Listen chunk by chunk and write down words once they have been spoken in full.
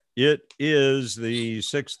It is the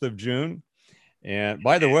 6th of June. And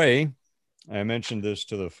by the way, I mentioned this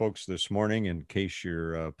to the folks this morning in case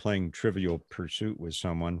you're playing Trivial Pursuit with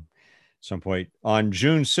someone some point. On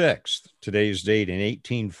June 6th, today's date in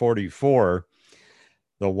 1844,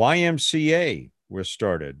 the YMCA was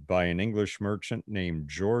started by an English merchant named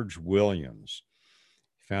George Williams.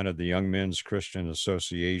 He founded the Young Men's Christian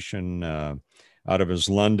Association out of his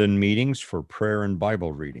London meetings for prayer and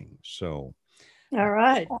Bible reading. So All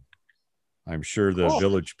right. I'm sure the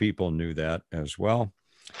village people knew that as well.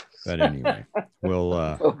 But anyway, we'll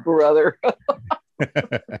Oh, brother.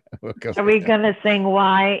 we'll go Are with we that. going to sing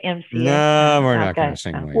YMCA? No, we're not going Okay. to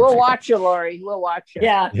sing YMCA. We'll watch you, Lori. We'll watch you.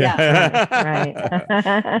 Yeah, yeah. Right.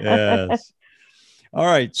 Yes. All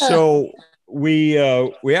right. So we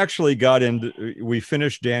actually got into we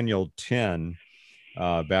finished Daniel 10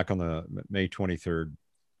 back on the May 23rd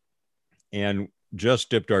and just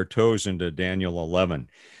dipped our toes into Daniel 11.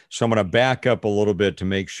 So I'm going to back up a little bit to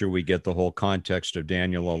make sure we get the whole context of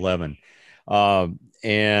Daniel 11. So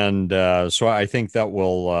I think that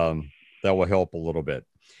will help a little bit.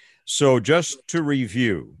 So just to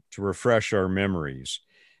review, to refresh our memories,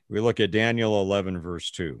 we look at Daniel 11,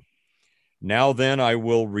 verse 2. Now then, I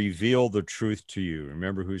will reveal the truth to you.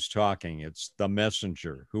 Remember who's talking. It's the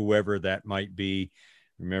messenger, whoever that might be.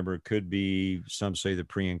 Remember, it could be, some say the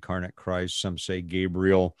pre-incarnate Christ, some say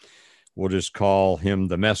Gabriel. We'll just call him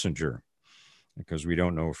the messenger because we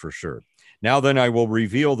don't know for sure. Now then, I will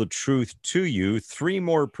reveal the truth to you. 3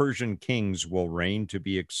 more Persian kings will reign, to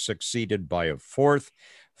be succeeded by a 4th,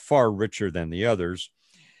 far richer than the others.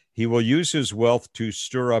 He will use his wealth to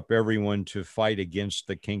stir up everyone to fight against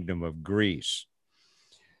the kingdom of Greece.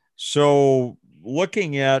 So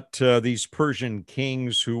looking at these Persian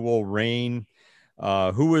kings who will reign,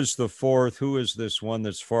 who is the 4th? Who is this one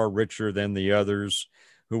that's far richer than the others,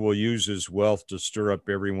 who will use his wealth to stir up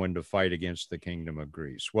everyone to fight against the kingdom of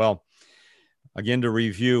Greece? Well, again, to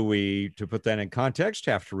review, we, to put that in context,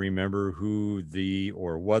 have to remember who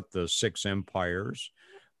what the 6 empires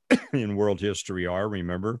in world history are.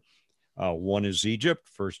 Remember, one is Egypt.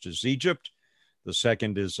 First is Egypt. The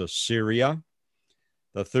second is Assyria.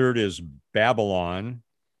 The third is Babylon.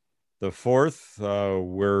 The 4th,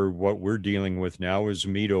 what we're dealing with now, is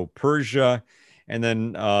Medo-Persia. And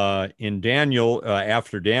then in Daniel,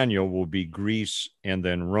 after Daniel, will be Greece and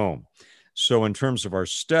then Rome. So in terms of our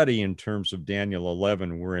study, in terms of Daniel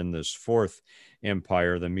 11, we're in this 4th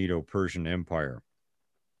empire, the Medo-Persian Empire.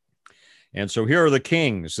 And so here are the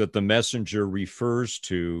kings that the messenger refers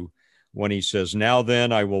to when he says, now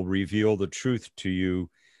then, I will reveal the truth to you.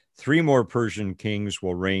 3 more Persian kings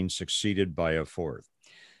will reign, succeeded by a 4th.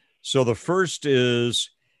 So the first is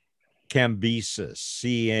Cambyses,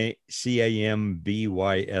 Cambyses,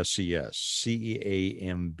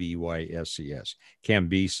 Cambyses,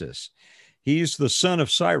 Cambyses. He's the son of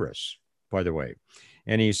Cyrus, by the way,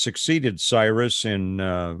 and he succeeded Cyrus in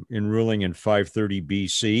ruling in 530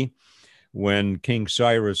 BC when King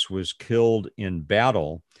Cyrus was killed in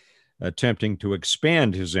battle, attempting to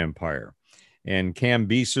expand his empire. And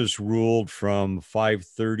Cambyses ruled from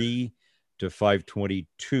 530 to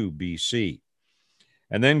 522 BC.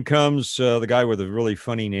 And then comes the guy with a really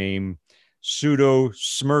funny name,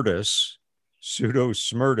 Pseudo-Smyrtus.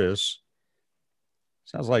 Pseudo-Smyrtus.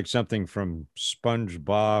 Sounds like something from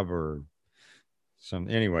SpongeBob or some.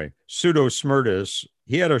 Anyway, Pseudo-Smyrtus.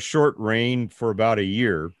 He had a short reign for about a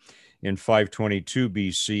year in 522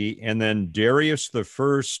 BC. And then Darius the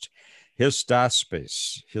First,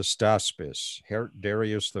 Hystaspes,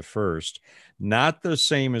 Darius the First, not the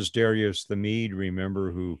same as Darius the Mede,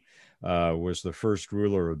 remember, who was the first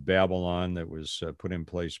ruler of Babylon that was put in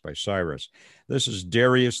place by Cyrus. This is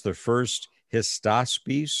Darius the First,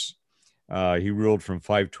 Hystaspes. He ruled from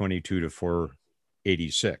 522 to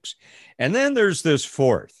 486. And then there's this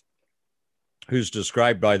 4th, who's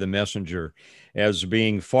described by the messenger as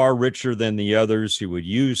being far richer than the others. He would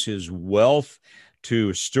use his wealth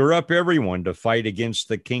to stir up everyone to fight against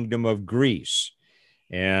the kingdom of Greece.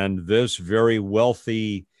 And this very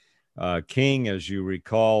wealthy king, as you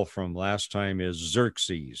recall from last time, is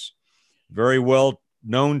Xerxes. Very well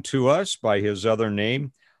known to us by his other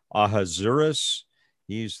name, Ahasuerus.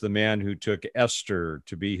 He's the man who took Esther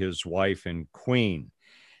to be his wife and queen.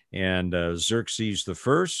 And Xerxes the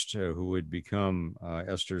First, who would become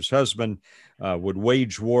Esther's husband, would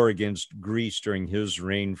wage war against Greece during his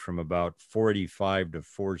reign from about 485 to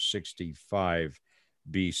 465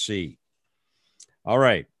 BC. All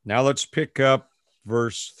right, now let's pick up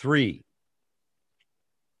verse 3.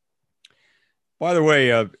 By the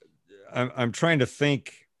way, I'm trying to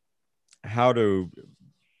think how to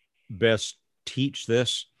best teach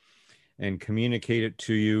this. and communicate it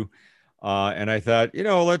to you. And I thought,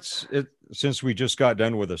 since we just got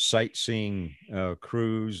done with a sightseeing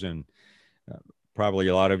cruise, and probably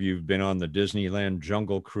a lot of you have been on the Disneyland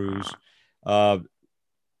Jungle Cruise, I'm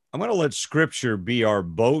going to let Scripture be our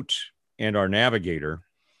boat and our navigator.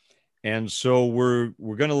 And so we're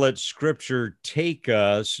going to let Scripture take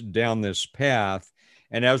us down this path.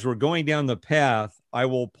 And as we're going down the path, I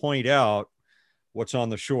will point out what's on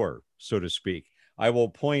the shore, so to speak. I will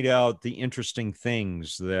point out the interesting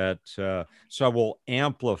things that, so I will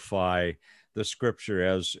amplify the Scripture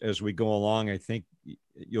as we go along. I think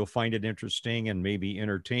you'll find it interesting and maybe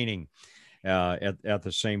entertaining at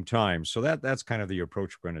the same time. So that's kind of the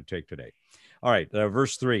approach we're going to take today. All right,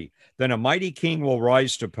 verse 3. Then a mighty king will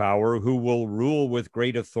rise to power, who will rule with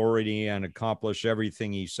great authority and accomplish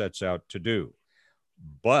everything he sets out to do.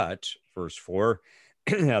 But, verse 4,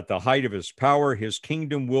 at the height of his power, his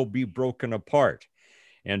kingdom will be broken apart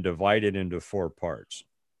and divided into 4 parts.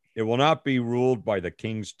 It will not be ruled by the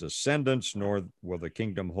king's descendants, nor will the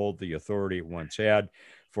kingdom hold the authority it once had,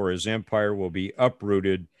 for his empire will be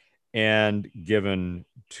uprooted and given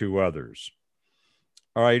to others.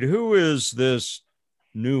 All right, who is this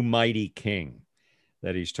new mighty king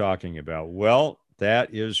that he's talking about? Well,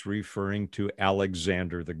 that is referring to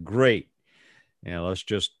Alexander the Great. Now, let's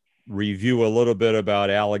just review a little bit about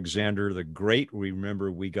Alexander the Great.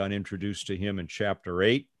 Remember, we got introduced to him in chapter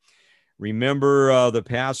 8. Remember the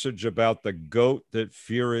passage about the goat that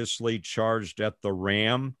furiously charged at the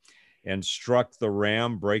ram and struck the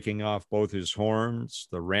ram, breaking off both his horns.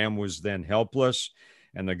 The ram was then helpless,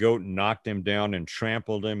 and the goat knocked him down and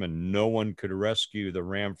trampled him, and no one could rescue the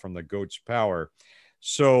ram from the goat's power.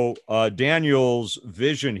 So Daniel's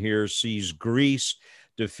vision here sees Greece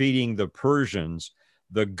defeating the Persians.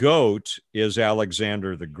 The goat is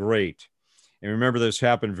Alexander the Great. And remember, this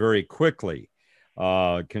happened very quickly,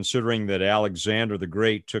 considering that Alexander the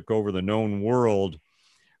Great took over the known world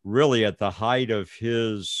really at the height of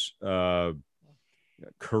his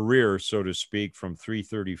career, so to speak, from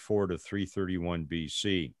 334 to 331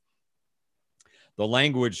 BC. The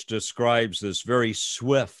language describes this very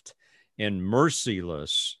swift and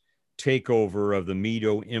merciless takeover of the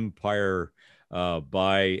Medo Empire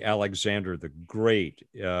by Alexander the Great.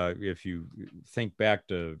 If you think back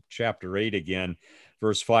to chapter 8 again,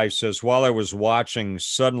 verse 5 says, "While I was watching,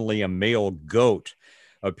 suddenly a male goat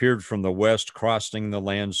appeared from the west, crossing the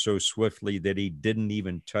land so swiftly that he didn't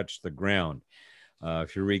even touch the ground."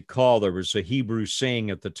 If you recall, there was a Hebrew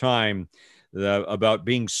saying at the time about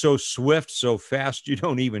being so swift, so fast, you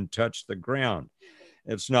don't even touch the ground.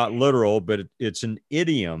 It's not literal, but it's an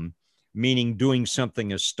idiom meaning doing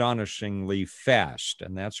something astonishingly fast.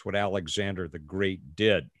 And that's what Alexander the Great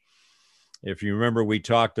did. If you remember, we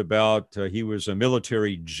talked about he was a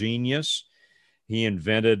military genius. He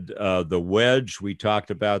invented the wedge. We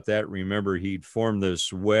talked about that. Remember, he'd formed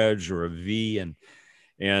this wedge or a V,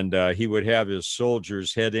 and he would have his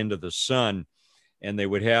soldiers head into the sun, and they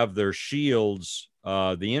would have their shields,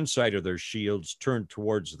 the inside of their shields, turned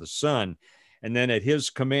towards the sun. And then at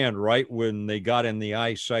his command, right when they got in the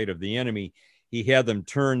eyesight of the enemy, he had them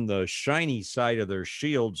turn the shiny side of their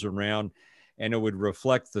shields around, and it would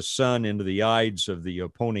reflect the sun into the eyes of the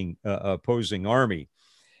opposing army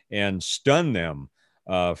and stun them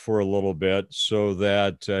for a little bit, so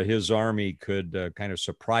that his army could kind of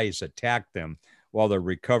surprise attack them while they're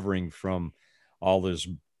recovering from all this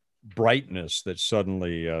brightness that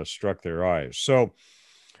suddenly struck their eyes. So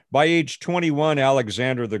by age 21,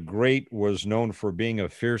 Alexander the Great was known for being a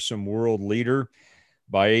fearsome world leader.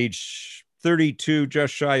 By age 32,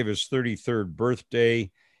 just shy of his 33rd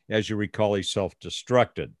birthday, as you recall, he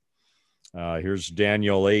self-destructed. Here's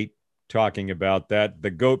Daniel 8 talking about that.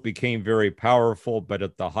 The goat became very powerful, but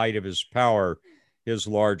at the height of his power, his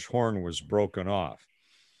large horn was broken off.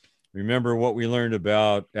 Remember what we learned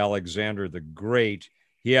about Alexander the Great.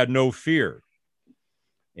 He had no fear.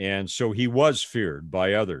 And so he was feared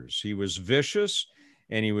by others. He was vicious,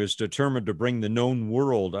 and he was determined to bring the known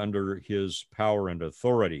world under his power and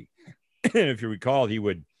authority. And if you recall, he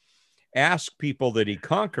would ask people that he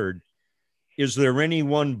conquered, "Is there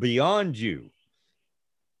anyone beyond you?"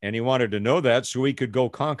 And he wanted to know that so he could go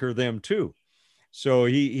conquer them too. So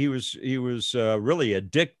he was really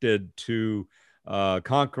addicted to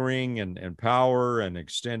conquering and power and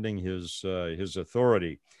extending his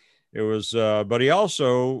authority. It was, but he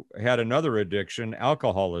also had another addiction,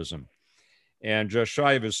 alcoholism. And just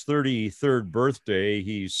shy of his 33rd birthday,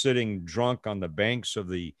 he's sitting drunk on the banks of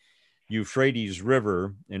the Euphrates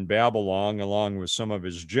River in Babylon, along with some of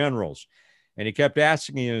his generals. And he kept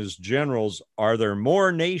asking his generals, "Are there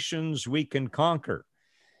more nations we can conquer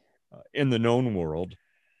in the known world?"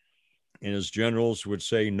 And his generals would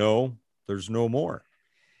say, no, there's no more.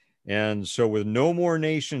 And so with no more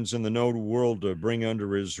nations in the known world to bring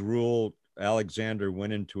under his rule, Alexander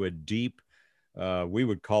went into a deep, we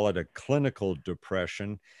would call it a clinical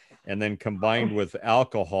depression. And then combined with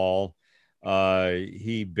alcohol,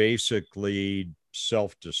 he basically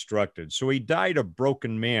self-destructed. So he died a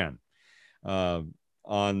broken man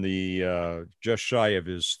on the just shy of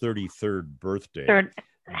his 33rd birthday.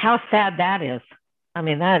 How sad that is. I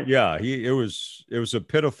mean, that. Yeah, it was a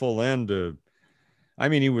pitiful end to. I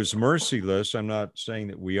mean, he was merciless. I'm not saying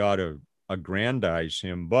that we ought to aggrandize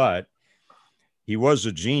him, but he was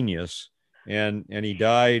a genius, and he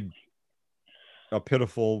died a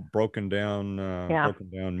pitiful, broken down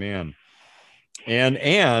man.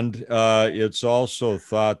 And it's also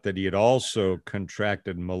thought that he had also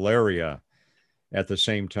contracted malaria at the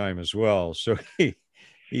same time as well. So he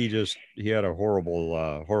had a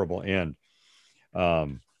horrible end. All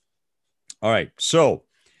right. So,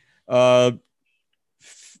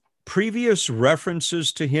 previous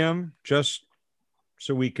references to him, just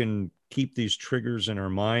so we can keep these triggers in our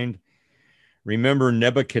mind. Remember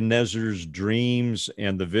Nebuchadnezzar's dreams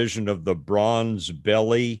and the vision of the bronze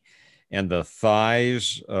belly and the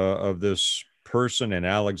thighs of this person in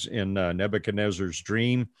Nebuchadnezzar's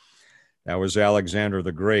dream. That was Alexander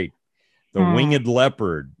the Great. The winged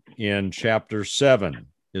leopard in chapter 7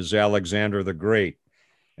 is Alexander the Great.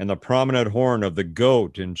 And the prominent horn of the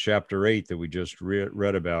goat in chapter 8 that we just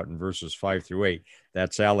read about in verses 5 through 8,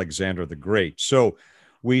 that's Alexander the Great. So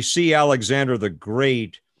we see Alexander the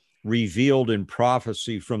Great revealed in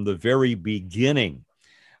prophecy from the very beginning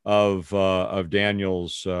of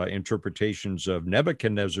Daniel's interpretations of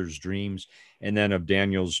Nebuchadnezzar's dreams and then of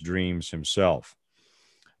Daniel's dreams himself.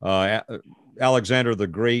 Alexander the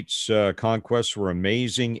Great's conquests were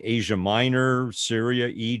amazing. Asia Minor, Syria,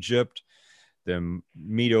 Egypt, the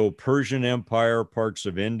Medo-Persian Empire, parts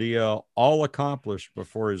of India, all accomplished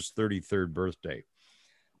before his 33rd birthday.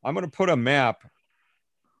 I'm going to put a map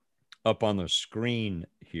up on the screen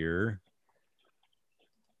here.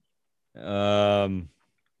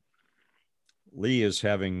 Lee is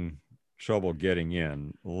having trouble getting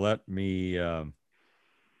in. Let me, I'm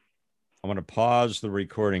going to pause the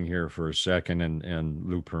recording here for a second and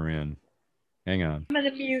loop her in. Hang on. I'm going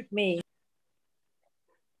to mute me.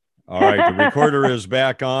 All right, the recorder is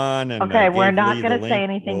back on. And okay, we're not going to say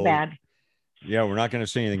anything bad. Yeah, we're not going to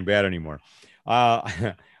say anything bad anymore.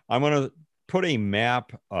 I'm going to put a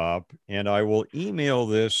map up, and I will email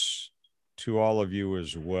this to all of you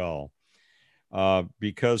as well,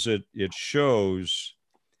 because it shows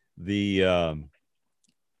the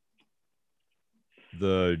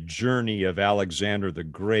journey of Alexander the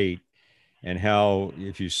Great and how,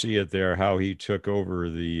 if you see it there, how he took over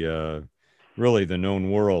really the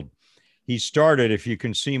known world. He started, if you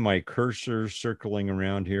can see my cursor circling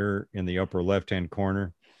around here in the upper left-hand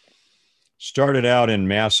corner, started out in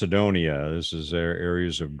Macedonia. This is their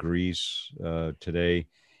areas of Greece today,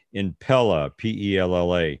 in Pella,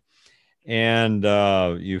 P-E-L-L-A. And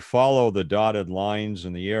you follow the dotted lines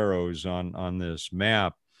and the arrows on this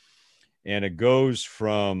map, and it goes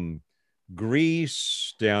from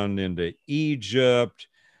Greece down into Egypt,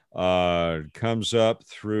 comes up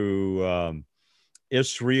through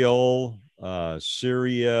Israel,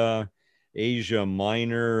 Syria, Asia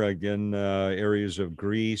Minor, again, areas of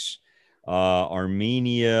Greece,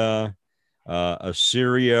 Armenia,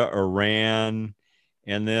 Assyria, Iran,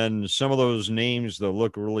 and then some of those names that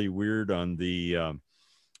look really weird on the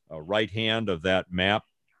right hand of that map.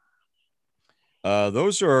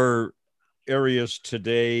 Those are areas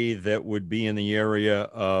today that would be in the area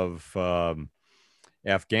of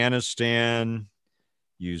Afghanistan,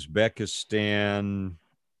 Uzbekistan,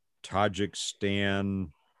 Tajikistan,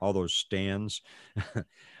 all those stands.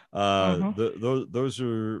 Those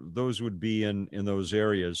would be in those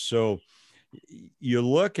areas. So you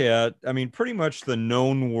look at, I mean, pretty much the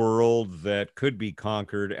known world that could be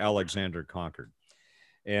conquered, Alexander conquered.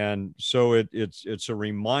 And so it's a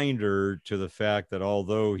reminder to the fact that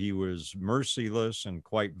although he was merciless and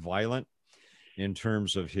quite violent in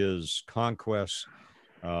terms of his conquests,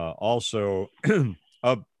 also an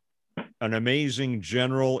amazing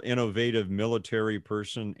general, innovative military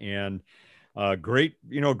person, and great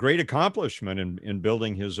accomplishment in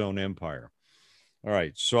building his own empire. All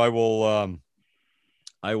right, so I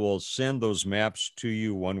will send those maps to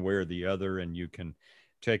you one way or the other, and you can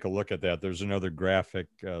take a look at that. There's another graphic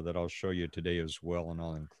that I'll show you today as well, and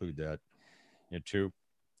I'll include that too.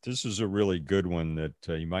 This is a really good one that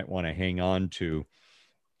you might want to hang on to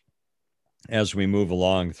as we move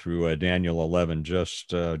along through Daniel 11,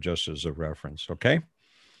 just as a reference. Okay.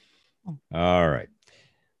 All right.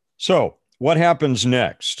 So what happens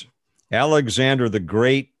next? Alexander the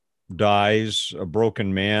Great dies, a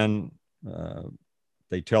broken man.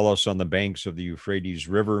 They tell us on the banks of the Euphrates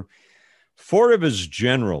River. 4 of his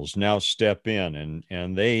generals now step in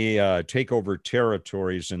and they take over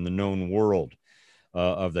territories in the known world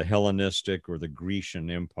of the Hellenistic or the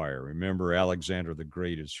Grecian Empire. Remember, Alexander the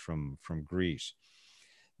Great is from Greece.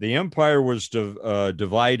 The empire was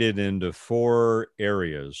divided into 4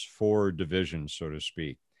 areas, 4 divisions, so to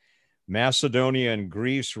speak. Macedonia and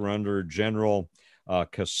Greece were under General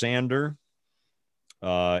Cassander.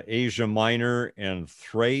 Asia Minor and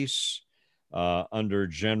Thrace under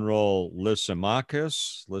General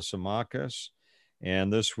Lysimachus.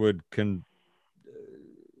 And this would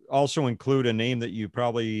also include a name that you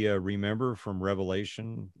probably remember from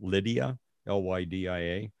Revelation, Lydia,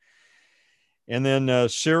 Lydia. And then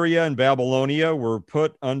Syria and Babylonia were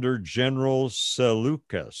put under General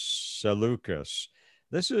Seleucus.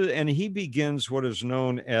 And he begins what is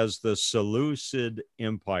known as the Seleucid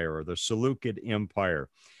Empire, or the Seleucid Empire.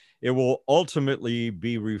 It will ultimately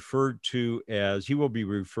be referred to as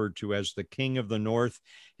the King of the North,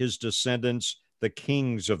 his descendants, the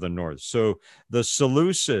kings of the North. So the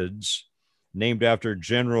Seleucids, named after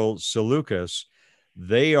General Seleucus,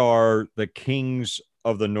 they are the kings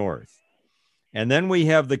of the North. And then we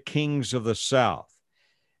have the kings of the South.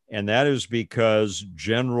 And that is because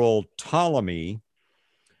General Ptolemy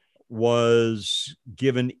was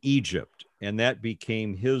given Egypt, and that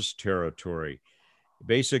became his territory.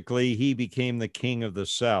 Basically, he became the king of the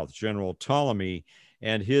South, General Ptolemy,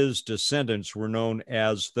 and his descendants were known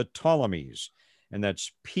as the Ptolemies. And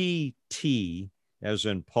that's P-T, as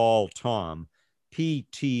in Paul, Tom,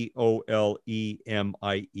 P-T-O-L-E-M-I-E-S,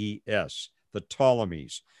 the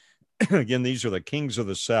Ptolemies. Again, these are the kings of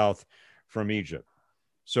the South from Egypt.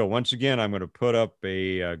 So once again, I'm going to put up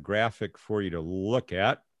a graphic for you to look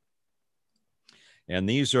at. And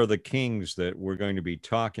these are the kings that we're going to be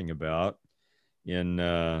talking about in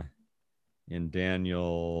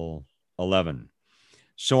Daniel 11.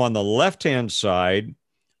 So on the left-hand side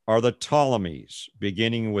are the Ptolemies,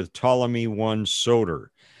 beginning with Ptolemy I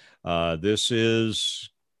Soter. This is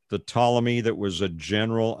the Ptolemy that was a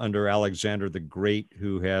general under Alexander the Great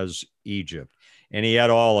who has Egypt. And he had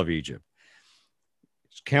all of Egypt.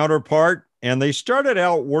 His counterpart, and they started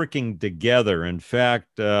out working together. In fact,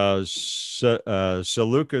 Seleucus I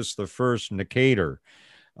Nicator,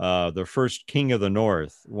 the first king of the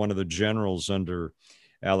North, one of the generals under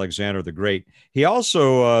Alexander the Great, he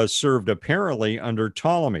also served apparently under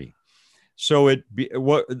Ptolemy. So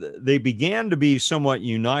they began to be somewhat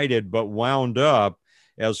united, but wound up,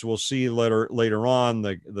 as we'll see later on,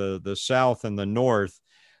 the South and the North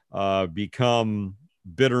become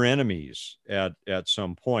bitter enemies at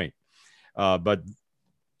some point. But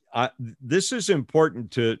this is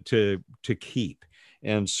important to keep.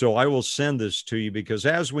 And so I will send this to you, because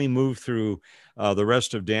as we move through the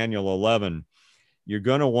rest of Daniel 11, you're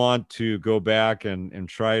going to want to go back and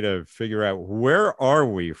try to figure out, where are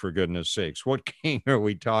we, for goodness sakes? What king are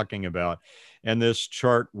we talking about? And this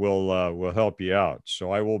chart will help you out.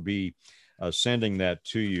 So I will be sending that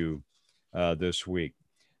to you this week.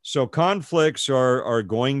 So conflicts are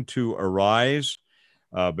going to arise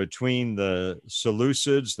between the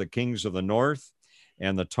Seleucids, the kings of the North,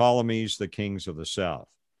 and the Ptolemies, the kings of the South.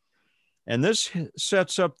 And this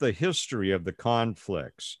sets up the history of the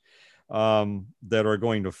conflicts that are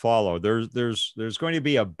going to follow. There's going to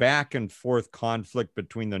be a back and forth conflict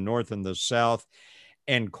between the North and the South,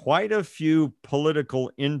 and quite a few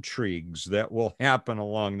political intrigues that will happen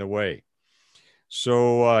along the way.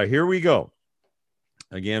 So here we go.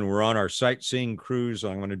 Again, we're on our sightseeing cruise.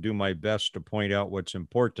 I'm going to do my best to point out what's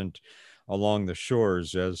important along the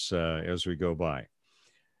shores as we go by.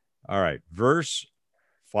 All right, verse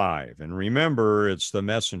 5. And remember, it's the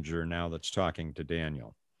messenger now that's talking to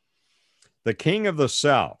Daniel. The king of the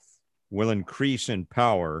South will increase in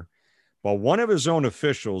power, but one of his own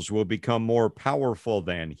officials will become more powerful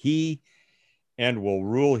than he and will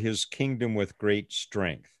rule his kingdom with great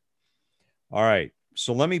strength. All right.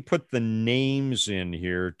 So let me put the names in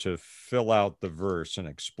here to fill out the verse and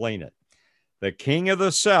explain it. The king of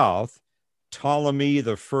the South, Ptolemy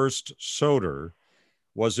the First Soter,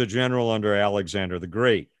 was a general under Alexander the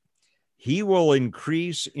Great. He will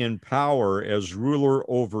increase in power as ruler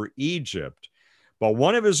over Egypt, but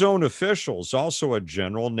one of his own officials, also a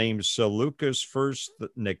general named Seleucus I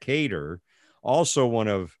Nicator, also one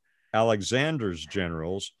of Alexander's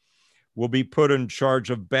generals, will be put in charge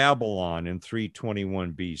of Babylon in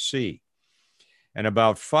 321 BC. And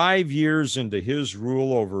about 5 years into his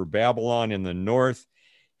rule over Babylon in the north,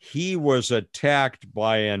 he was attacked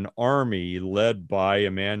by an army led by a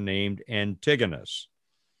man named Antigonus.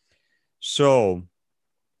 So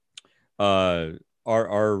our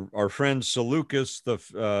friend Seleucus the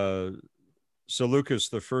first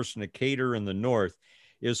Nicator in the north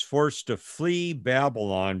is forced to flee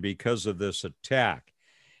Babylon because of this attack,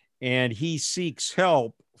 and he seeks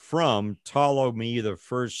help from Ptolemy the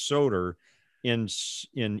first Soter in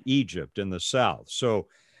Egypt in the south. So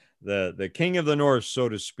the king of the north, so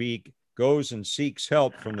to speak, goes and seeks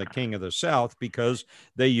help from the king of the south because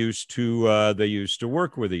they used to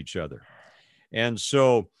work with each other. And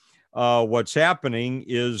so what's happening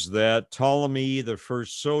is that Ptolemy the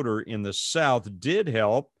first Soter in the south did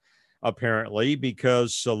help, apparently,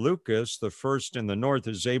 because Seleucus the first in the north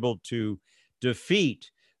is able to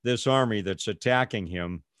defeat this army that's attacking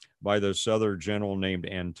him by this other general named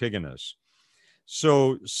Antigonus.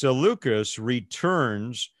 So Seleucus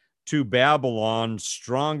returns to Babylon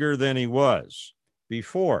stronger than he was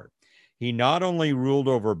before. He not only ruled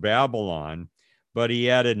over Babylon, but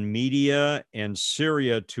he added Media and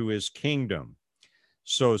Syria to his kingdom.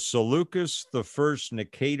 So Seleucus the first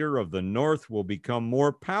Nicator of the north will become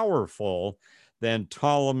more powerful than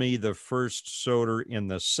Ptolemy the first Soter in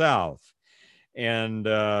the south. And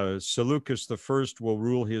Seleucus the first will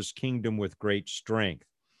rule his kingdom with great strength.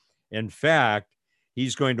 In fact,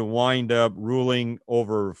 he's going to wind up ruling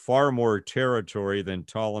over far more territory than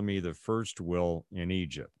Ptolemy the first will in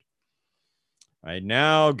Egypt. All right,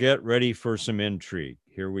 now get ready for some intrigue.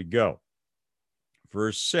 Here we go.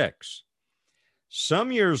 Verse 6.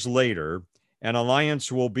 Some years later, an alliance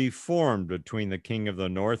will be formed between the king of the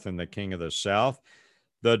north and the king of the south.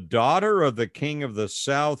 The daughter of the king of the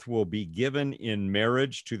south will be given in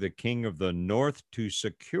marriage to the king of the north to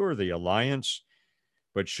secure the alliance,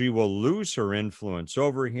 but she will lose her influence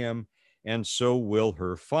over him, and so will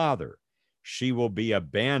her father. She will be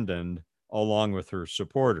abandoned along with her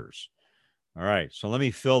supporters. All right, so let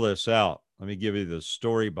me fill this out. Let me give you the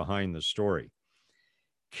story behind the story.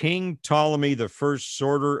 King Ptolemy the first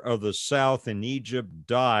Soter of the south in Egypt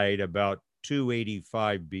died about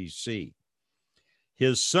 285 BC.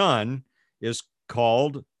 His son is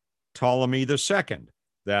called Ptolemy II.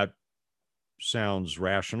 That sounds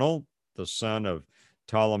rational. The son of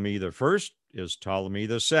Ptolemy the first is Ptolemy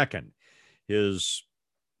II. His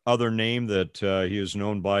other name that he is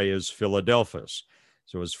known by is Philadelphus.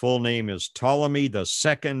 So his full name is Ptolemy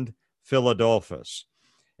II Philadelphus.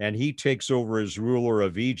 And he takes over as ruler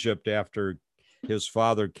of Egypt after his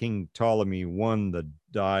father, King Ptolemy I,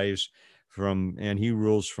 dies and he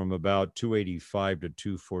rules from about 285 to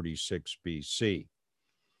 246 BC.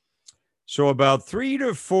 So about 3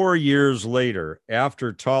 to 4 years later,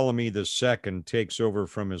 after Ptolemy II takes over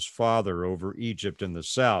from his father over Egypt in the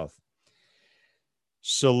south,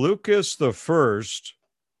 Seleucus I,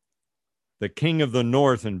 the king of the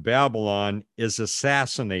north in Babylon, is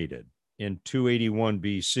assassinated in 281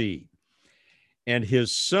 BC. And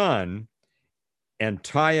his son,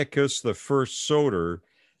 Antiochus the first Soter,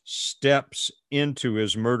 steps into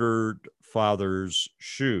his murdered father's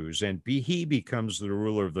shoes, and he becomes the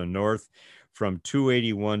ruler of the north from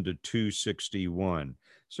 281 to 261.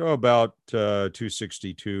 So about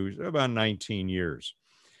 262, about 19 years.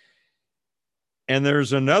 And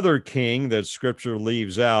there's another king that scripture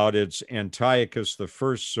leaves out. It's Antiochus the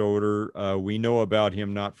first Soter. We know about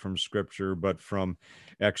him not from scripture, but from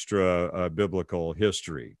extra biblical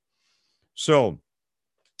history. So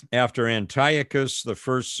after Antiochus the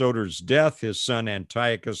first Soter's death, his son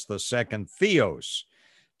Antiochus II Theos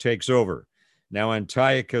takes over. Now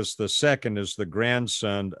Antiochus II is the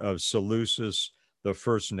grandson of Seleucus the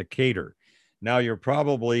first Nicator. Now your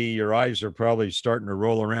eyes are probably starting to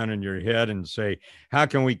roll around in your head and say, how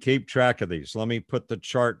can we keep track of these? Let me put the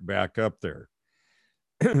chart back up there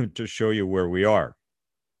to show you where we are.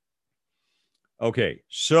 Okay,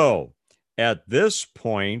 so at this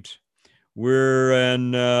point, we're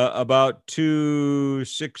in about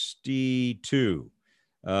 262,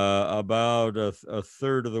 about a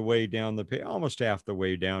third of the way down the page, almost half the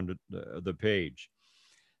way down to the page.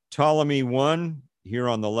 Ptolemy I, here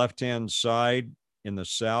on the left-hand side in the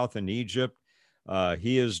south in Egypt,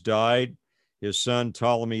 he has died. His son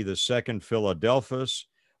Ptolemy II Philadelphus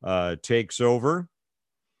takes over.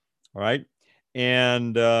 All right,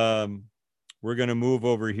 and we're going to move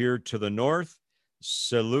over here to the north.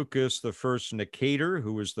 Seleucus the first Nicator,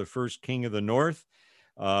 who was the first king of the north,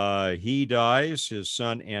 he dies. His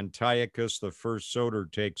son Antiochus the first Soter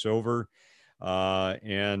takes over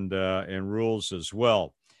and rules as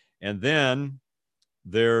well. And then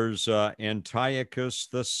there's Antiochus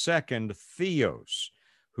II Theos,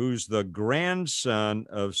 who's the grandson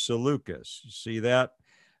of Seleucus. You see that?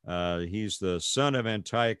 He's the son of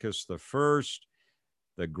Antiochus the First,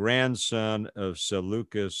 the grandson of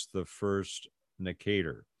Seleucus the First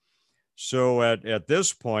Nicator. So at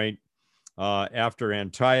this point, after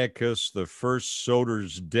Antiochus the First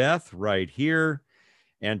Soter's death, right here,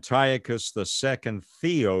 Antiochus the Second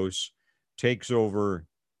Theos takes over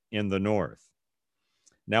in the north.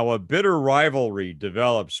 Now, a bitter rivalry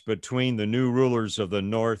develops between the new rulers of the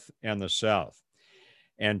north and the south.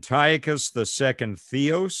 Antiochus the Second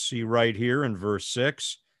Theos, see right here in verse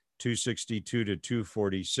 6, 262 to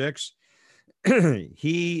 246,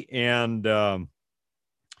 he and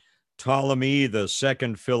Ptolemy the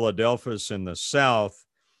Second Philadelphus in the south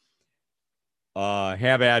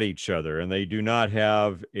have at each other, and they do not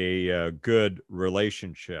have a good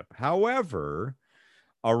relationship. However,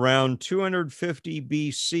 around 250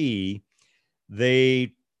 BC,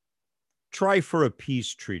 they try for a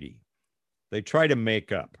peace treaty. They try to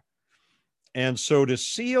make up. And so to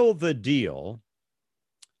seal the deal,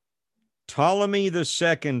 Ptolemy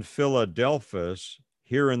II Philadelphus,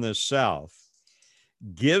 here in the south,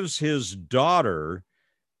 gives his daughter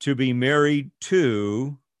to be married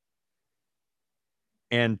to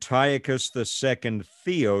Antiochus II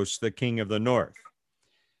Theos, the king of the north.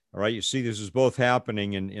 All right, you see this is both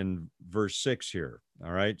happening in verse 6 here.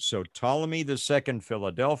 All right, so Ptolemy II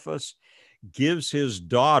Philadelphus gives his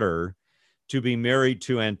daughter to be married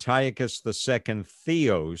to Antiochus II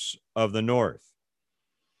Theos of the north.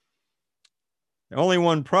 Only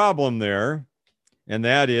one problem there, and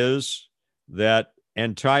that is that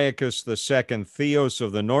Antiochus II Theos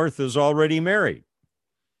of the north is already married,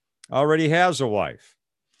 already has a wife.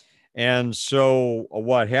 And so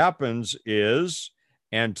what happens is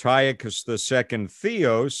Antiochus II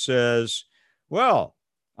Theos says, well,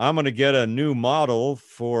 I'm going to get a new model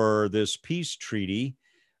for this peace treaty,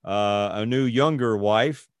 a new younger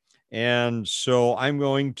wife, and so I'm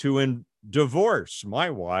going to divorce my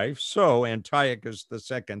wife. So Antiochus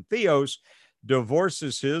II Theos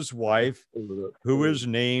divorces his wife, who is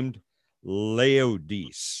named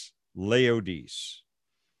Laodice. Laodice.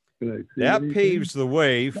 That paves the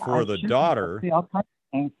way for the daughter.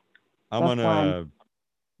 I'm going to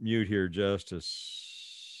mute here just a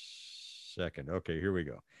second. Okay, here we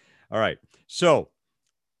go. All right. So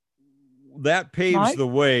that paves the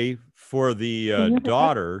way for the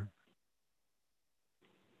daughter.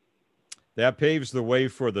 That paves the way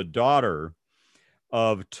for the daughter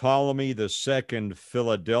of Ptolemy II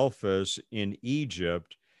Philadelphus in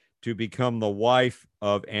Egypt to become the wife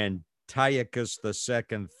of Antiochus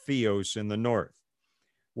II Theos in the north.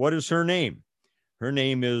 What is her name? Her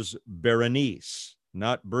name is Berenice,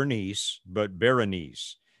 not Bernice, but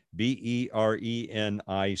Berenice, Berenice.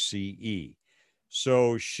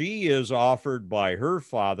 So she is offered by her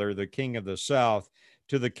father, the king of the south,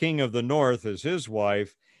 to the king of the north as his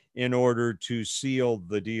wife in order to seal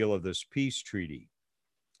the deal of this peace treaty.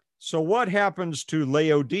 So what happens to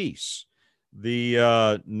Laodice,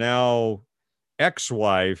 the now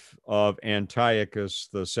ex-wife of Antiochus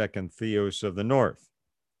II Theos of the north?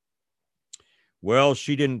 Well,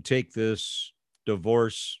 she didn't take this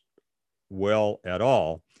divorce well at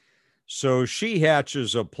all. So she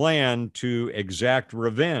hatches a plan to exact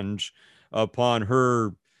revenge upon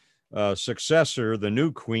her successor, the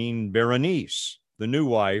new queen, Berenice, the new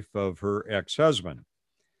wife of her ex-husband.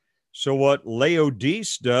 So what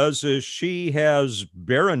Laodice does is she has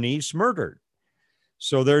Berenice murdered.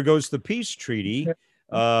 So there goes the peace treaty.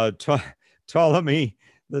 Ptolemy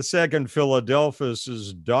II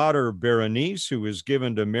Philadelphus's daughter Berenice, who is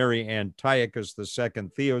given to marry Antiochus II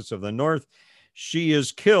Theos of the north, she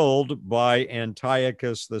is killed by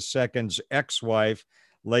Antiochus II's ex-wife,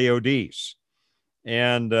 Laodice.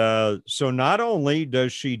 And so not only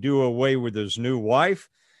does she do away with his new wife,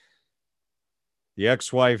 the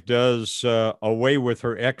ex-wife does away with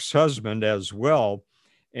her ex-husband as well,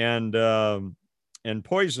 and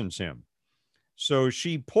poisons him. So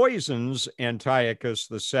she poisons Antiochus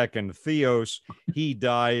II Theos. He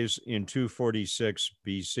dies in 246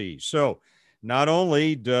 BC. So not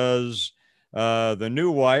only does the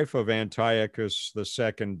new wife of Antiochus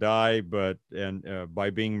II die, but by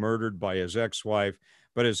being murdered by his ex-wife,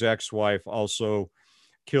 but his ex-wife also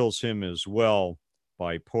kills him as well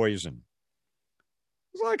by poison.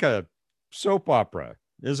 It's like a soap opera,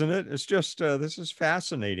 isn't it? It's just, this is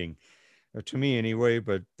fascinating to me anyway,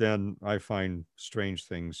 but then I find strange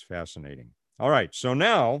things fascinating. All right, so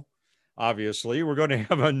now, obviously, we're going to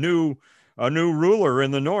have a new ruler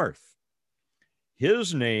in the north.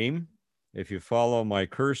 His name, if you follow my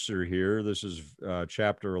cursor here, this is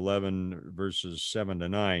chapter 11, verses 7 to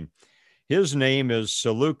 9. His name is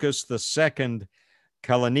Seleucus II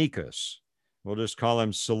Callinicus. We'll just call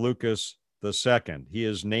him Seleucus II. He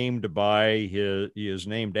is named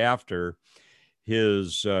after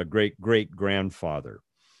his great-great-grandfather.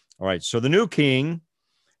 All right, so the new king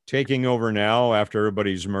taking over now after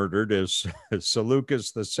everybody's murdered is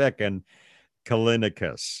Seleucus II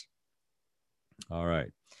Callinicus. All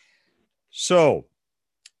right. So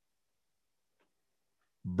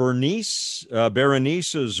Berenice's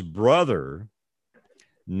brother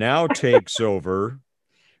now takes over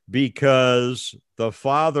because the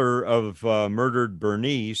father of murdered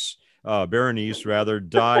Berenice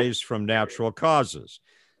dies from natural causes.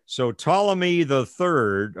 So Ptolemy the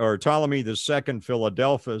Third, or Ptolemy the Second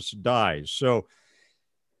Philadelphus, dies. So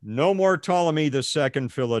no more Ptolemy the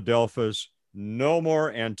Second Philadelphus, no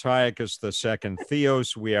more Antiochus the Second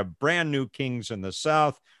Theos. We have brand new kings in the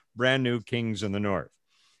south, brand new kings in the north.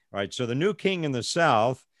 All right, so the new king in the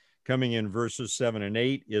south, coming in verses 7 and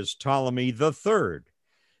 8, is Ptolemy the Third,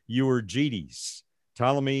 Euergetes.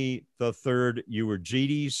 Ptolemy the Third,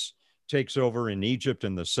 Euergetes, takes over in Egypt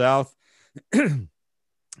in the south.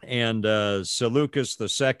 And Seleucus II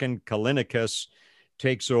Callinicus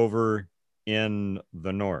takes over in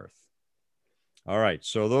the north. All right,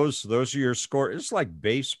 so those are your score. It's like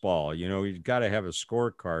baseball, you know. You've got to have a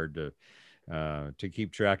scorecard to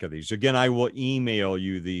keep track of these. Again, I will email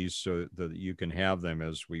you these so that you can have them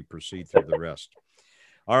as we proceed through the rest.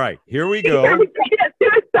 All right, here we go.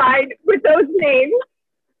 Suicide with those names.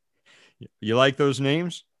 You like those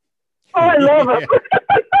names? Oh, I love them.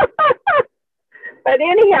 But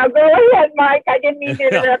anyhow, go ahead, Mike. I didn't mean to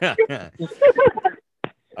interrupt you.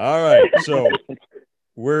 All right, so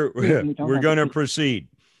we're going to proceed.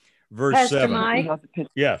 Verse Pastor 7. Mike,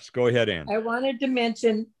 Yes, go ahead, Ann. I wanted to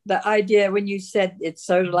mention the idea when you said it's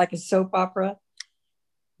sort of like a soap opera.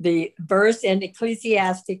 The verse in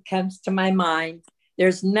Ecclesiastic comes to my mind.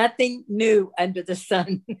 There's nothing new under the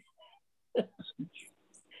sun.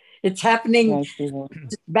 It's happening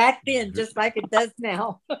back then, just like it does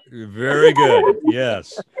now. Very good.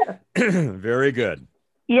 Yes. Very good.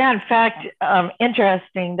 Yeah, in fact,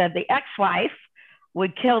 interesting that the ex-wife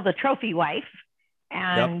would kill the trophy wife,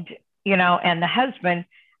 and and the husband.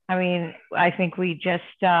 I mean, I think we just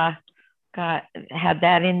had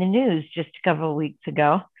that in the news just a couple of weeks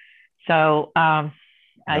ago. So I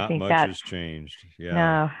think much that has changed. Yeah.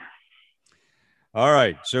 No. All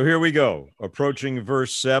right, so here we go. Approaching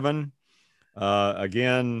verse 7.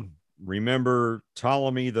 Again, remember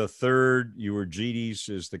Ptolemy the Third, Euergetes,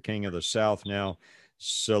 is the king of the south now.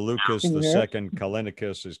 Seleucus II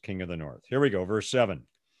Callinicus is king of the north. Here we go, verse 7.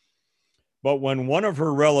 But when one of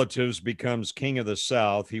her relatives becomes king of the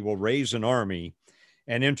south, he will raise an army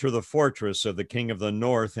and enter the fortress of the king of the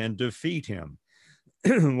north and defeat him.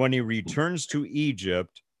 When he returns to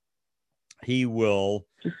Egypt, he will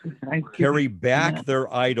carry back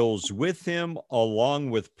their idols with him, along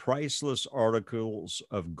with priceless articles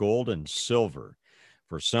of gold and silver.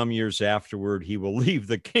 For some years afterward, he will leave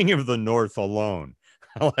the king of the north alone.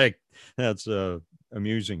 That's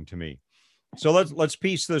amusing to me. So let's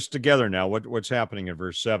piece this together now. What's happening in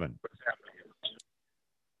verse 7?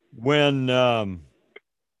 When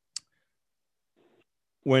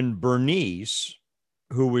Berenice,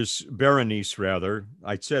 I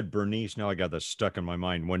said Bernice, now I got that stuck in my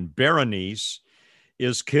mind. When Berenice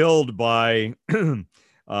is killed by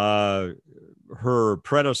her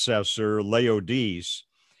predecessor, Laodice,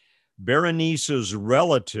 Berenice's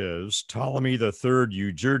relatives, Ptolemy III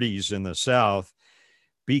Euergetes in the south,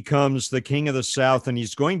 becomes the king of the south, and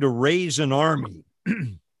he's going to raise an army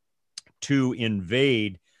to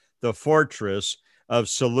invade the fortress of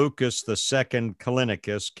Seleucus II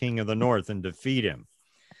Callinicus, king of the north, and defeat him.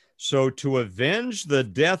 So to avenge the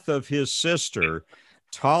death of his sister,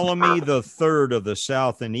 Ptolemy III of the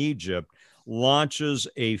south in Egypt launches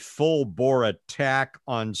a full-bore attack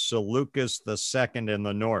on Seleucus II in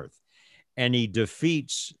the north, and he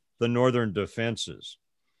defeats the northern defenses.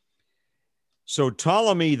 So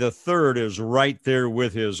Ptolemy III is right there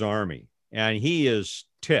with his army, and he is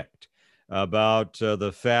ticked about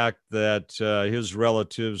the fact that his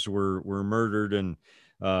relatives were murdered and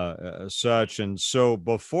such. And so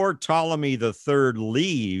before Ptolemy III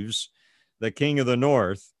leaves, the king of the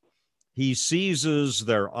north, he seizes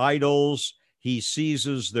their idols, he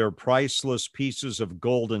seizes their priceless pieces of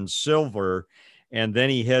gold and silver, and then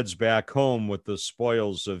he heads back home with the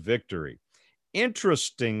spoils of victory.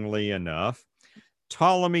 Interestingly enough,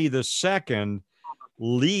 Ptolemy II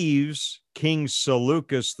leaves King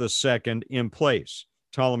Seleucus II in place.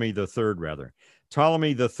 Ptolemy III, rather.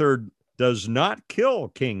 Ptolemy III does not kill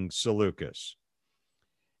King Seleucus.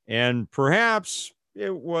 And perhaps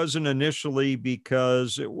it wasn't initially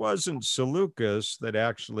because it wasn't Seleucus that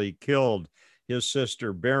actually killed his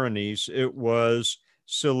sister Berenice, it was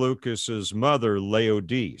Seleucus's mother,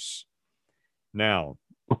 Laodice. Now,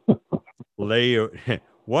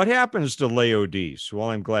 what happens to Laodice? Well,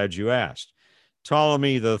 I'm glad you asked.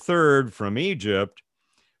 Ptolemy III from Egypt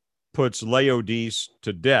puts Laodice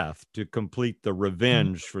to death to complete the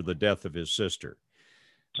revenge for the death of his sister.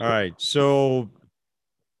 All right, so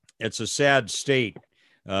it's a sad state.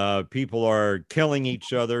 People are killing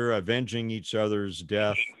each other, avenging each other's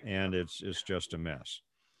death, and it's just a mess.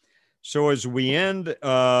 So as we end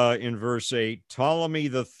in verse 8, Ptolemy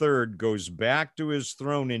III goes back to his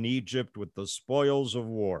throne in Egypt with the spoils of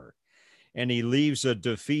war, and he leaves a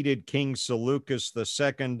defeated King Seleucus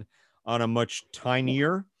II on a much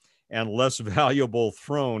tinier and less valuable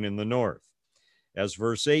throne in the north. As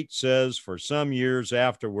verse 8 says, for some years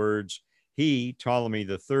afterwards, he, Ptolemy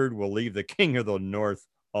III, will leave the king of the north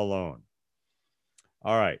alone.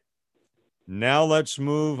 All right. Now let's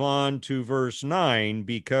move on to verse 9,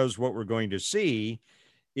 because what we're going to see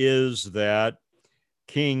is that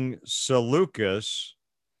King Seleucus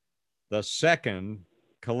II,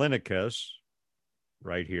 Callinicus,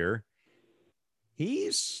 right here,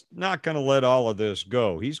 he's not going to let all of this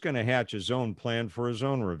go. He's going to hatch his own plan for his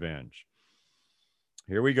own revenge.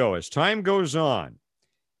 Here we go. As time goes on,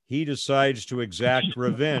 he decides to exact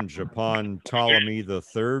revenge upon Ptolemy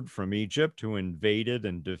III from Egypt, who invaded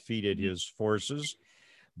and defeated his forces,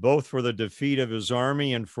 both for the defeat of his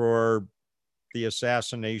army and for the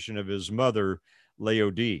assassination of his mother,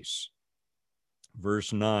 Laodice.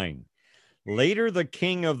 Verse 9, later the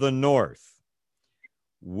king of the north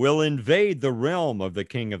will invade the realm of the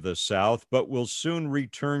king of the south, but will soon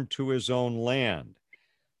return to his own land.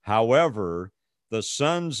 However, the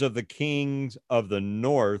sons of the kings of the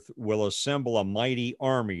north will assemble a mighty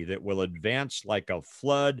army that will advance like a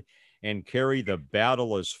flood and carry the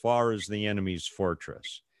battle as far as the enemy's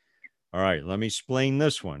fortress. All right, let me explain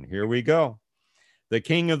this one. Here we go. The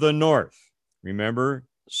king of the north, remember,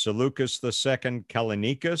 Seleucus II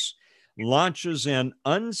Callinicus, launches an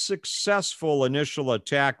unsuccessful initial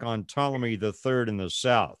attack on Ptolemy III in the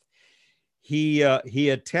south. He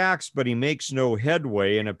attacks, but he makes no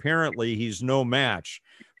headway, and apparently he's no match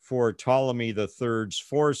for Ptolemy III's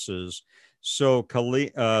forces. So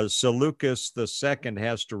Seleucus II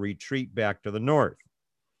has to retreat back to the north.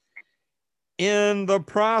 In the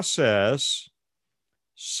process,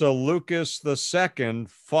 Seleucus II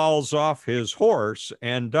falls off his horse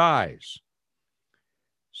and dies.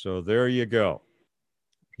 So there you go.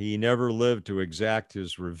 He never lived to exact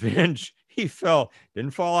his revenge. He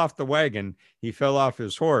didn't fall off the wagon. He fell off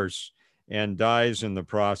his horse and dies in the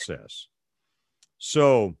process.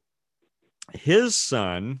 So his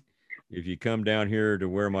son, if you come down here to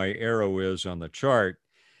where my arrow is on the chart,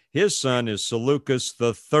 his son is Seleucus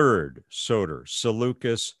III, Soter,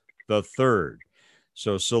 Seleucus III.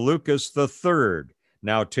 So Seleucus III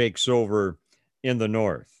now takes over in the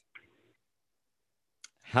north.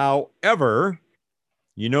 However,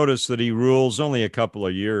 you notice that he rules only a couple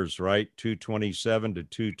of years, right? 227 to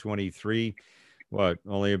 223. What,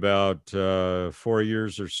 only about 4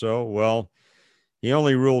 years or so? Well, he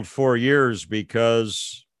only ruled 4 years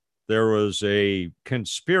because there was a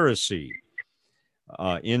conspiracy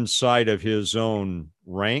inside of his own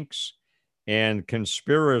ranks, and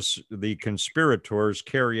the conspirators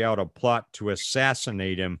carry out a plot to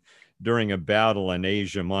assassinate him during a battle in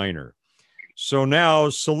Asia Minor. So now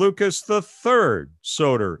Seleucus III,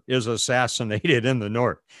 Soter, is assassinated in the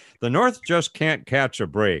north. The north just can't catch a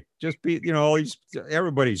break.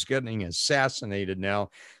 Everybody's getting assassinated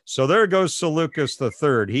now. So there goes Seleucus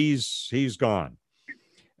III. He's gone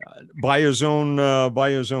by his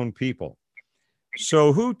own people.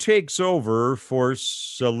 So who takes over for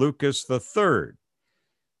Seleucus III?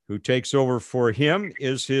 Who takes over for him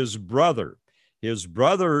is his brother. His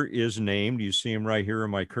brother is named, you see him right here where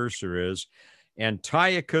my cursor is,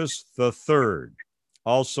 Antiochus III,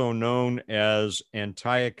 also known as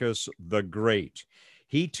Antiochus the Great.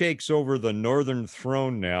 He takes over the northern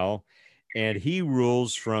throne now, and he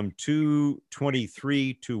rules from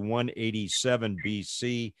 223 to 187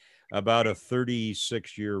 BC, about a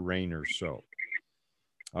 36-year reign or so.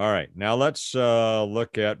 All right, now let's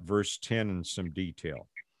look at verse 10 in some detail.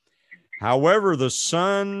 However, the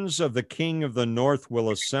sons of the king of the north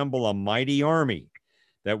will assemble a mighty army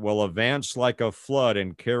that will advance like a flood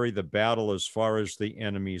and carry the battle as far as the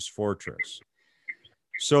enemy's fortress.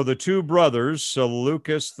 So the two brothers,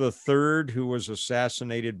 Seleucus III, who was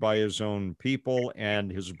assassinated by his own people,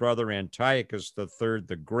 and his brother Antiochus III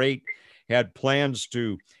the Great, had plans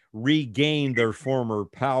to regain their former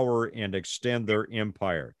power and extend their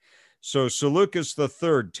empire. So Seleucus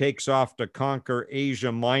III takes off to conquer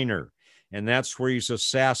Asia Minor and that's where he's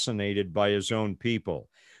assassinated by his own people.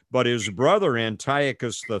 But his brother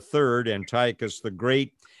Antiochus III, Antiochus the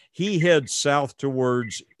Great, he heads south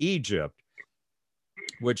towards Egypt,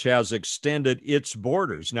 which has extended its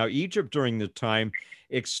borders. Now, Egypt during the time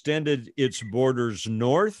extended its borders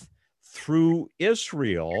north through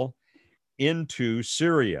Israel into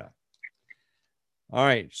Syria. All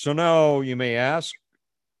right, so now you may ask,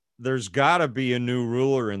 there's got to be a new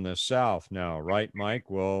ruler in the south now, right, Mike?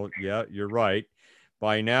 Well, yeah, you're right.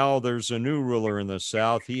 By now, there's a new ruler in the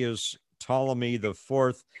south. He is Ptolemy the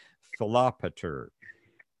Fourth Philopator.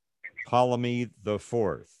 Ptolemy the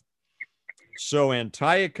Fourth. So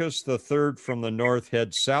Antiochus III from the north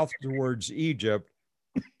heads south towards Egypt,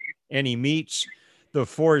 and he meets the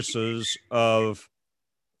forces of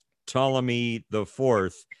Ptolemy the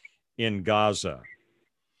Fourth in Gaza.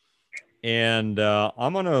 And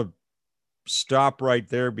I'm going to stop right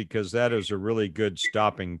there because that is a really good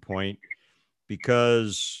stopping point,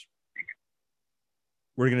 because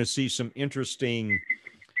we're going to see some interesting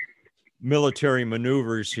military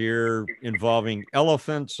maneuvers here involving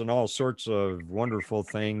elephants and all sorts of wonderful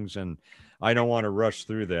things. And I don't want to rush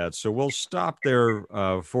through that. So we'll stop there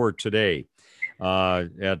for today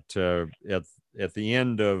at the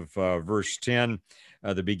end of verse 10,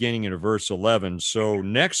 the beginning of verse 11. So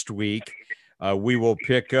next week, we will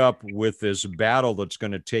pick up with this battle that's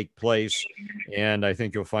going to take place. And I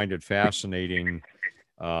think you'll find it fascinating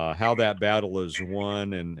how that battle is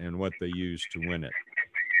won and what they use to win it.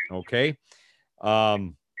 Okay.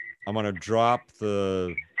 I'm going to drop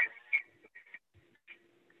the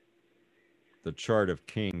chart of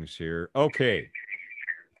kings here. Okay.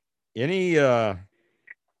 Any, this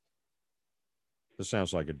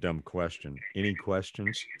sounds like a dumb question. Any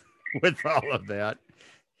questions with all of that?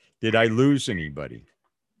 Did I lose anybody?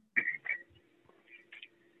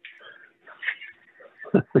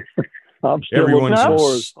 I'm still Everyone's looking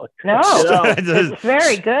forward. No, it's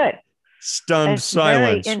very good. Stunned it's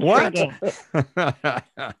silence. What?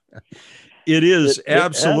 It is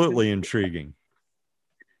absolutely intriguing.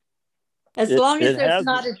 As long as there's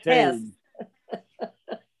not a test.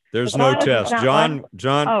 There's no test.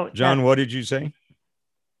 John, what did you say?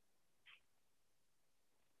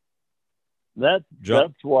 That's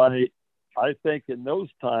why I think in those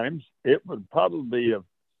times it would probably have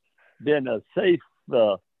been a safe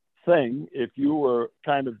thing if you were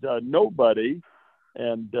kind of nobody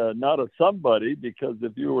and not a somebody, because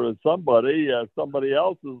if you were a somebody, somebody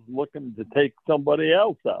else is looking to take somebody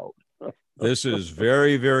else out. This is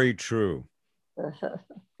very, very true.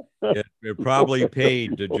 It probably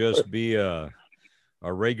paid to just be a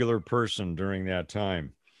regular person during that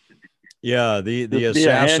time. Yeah, the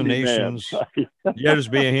assassinations. Yeah,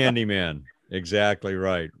 just be a handyman. Exactly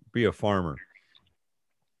right. Be a farmer.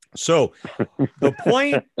 So the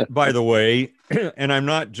point, by the way, and I'm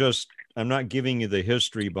not giving you the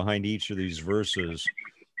history behind each of these verses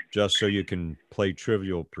just so you can play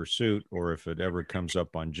Trivial Pursuit or if it ever comes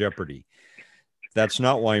up on Jeopardy. That's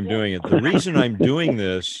not why I'm doing it. The reason I'm doing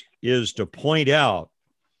this is to point out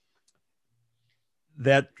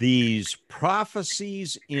that these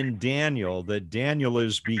prophecies in Daniel that Daniel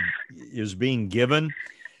is being given,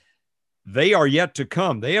 they are yet to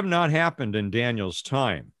come. They have not happened in Daniel's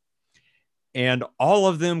time. And all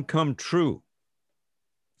of them come true.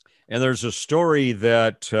 And there's a story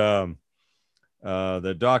that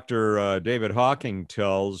that Dr. David Hawking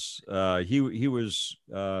tells. He was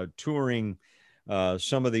touring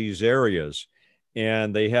some of these areas,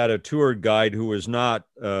 and they had a tour guide who was not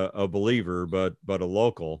a believer, but a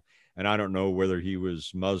local. And I don't know whether he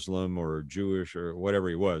was Muslim or Jewish or whatever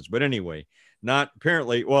he was. But anyway, not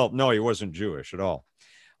apparently, well, no, he wasn't Jewish at all.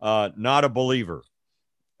 Not a believer.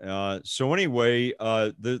 So anyway,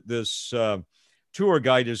 this tour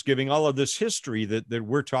guide is giving all of this history that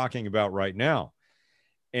we're talking about right now.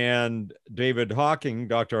 And David Hawking,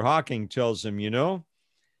 Dr. Hawking tells him, you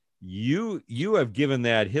have given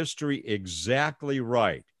that history exactly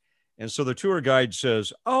right. And so the tour guide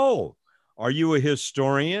says, oh, are you a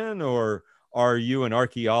historian or are you an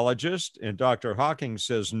archaeologist? And Dr. Hawking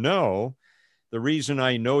says, no. The reason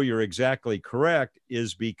I know you're exactly correct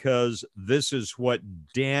is because this is what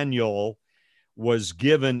Daniel was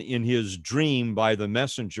given in his dream by the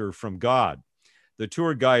messenger from God. The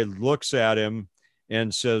tour guide looks at him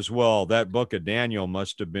and says, well, that book of Daniel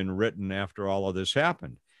must have been written after all of this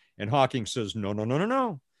happened. And Hawking says, no.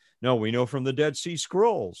 No, we know from the Dead Sea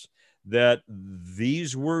Scrolls that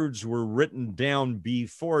these words were written down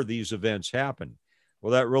before these events happened.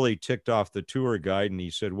 Well, that really ticked off the tour guide, and he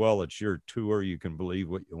said, well, it's your tour. You can believe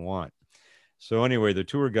what you want. So anyway, the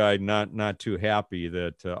tour guide not too happy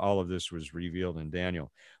that all of this was revealed in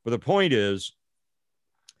Daniel. But the point is,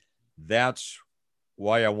 that's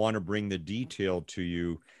why I want to bring the detail to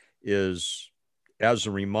you, is as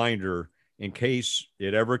a reminder, in case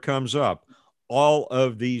it ever comes up, all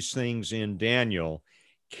of these things in Daniel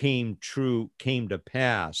came to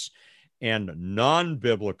pass. And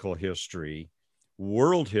non-biblical history,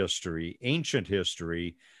 world history, ancient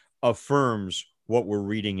history affirms what we're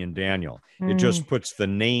reading in Daniel. It just puts the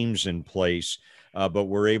names in place, but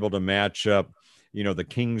we're able to match up, the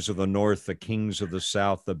kings of the north, the kings of the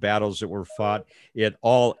south, the battles that were fought. It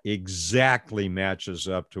all exactly matches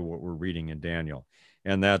up to what we're reading in Daniel.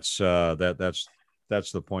 And that's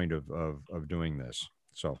the point of doing this.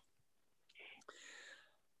 So,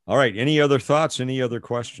 all right. Any other thoughts? Any other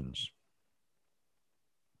questions?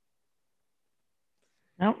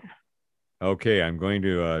 Nope. Okay, I'm going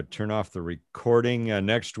to turn off the recording.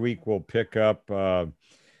 Next week, we'll pick up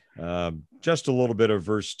just a little bit of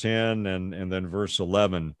verse 10 and then verse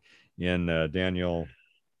 11 in Daniel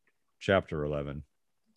chapter 11.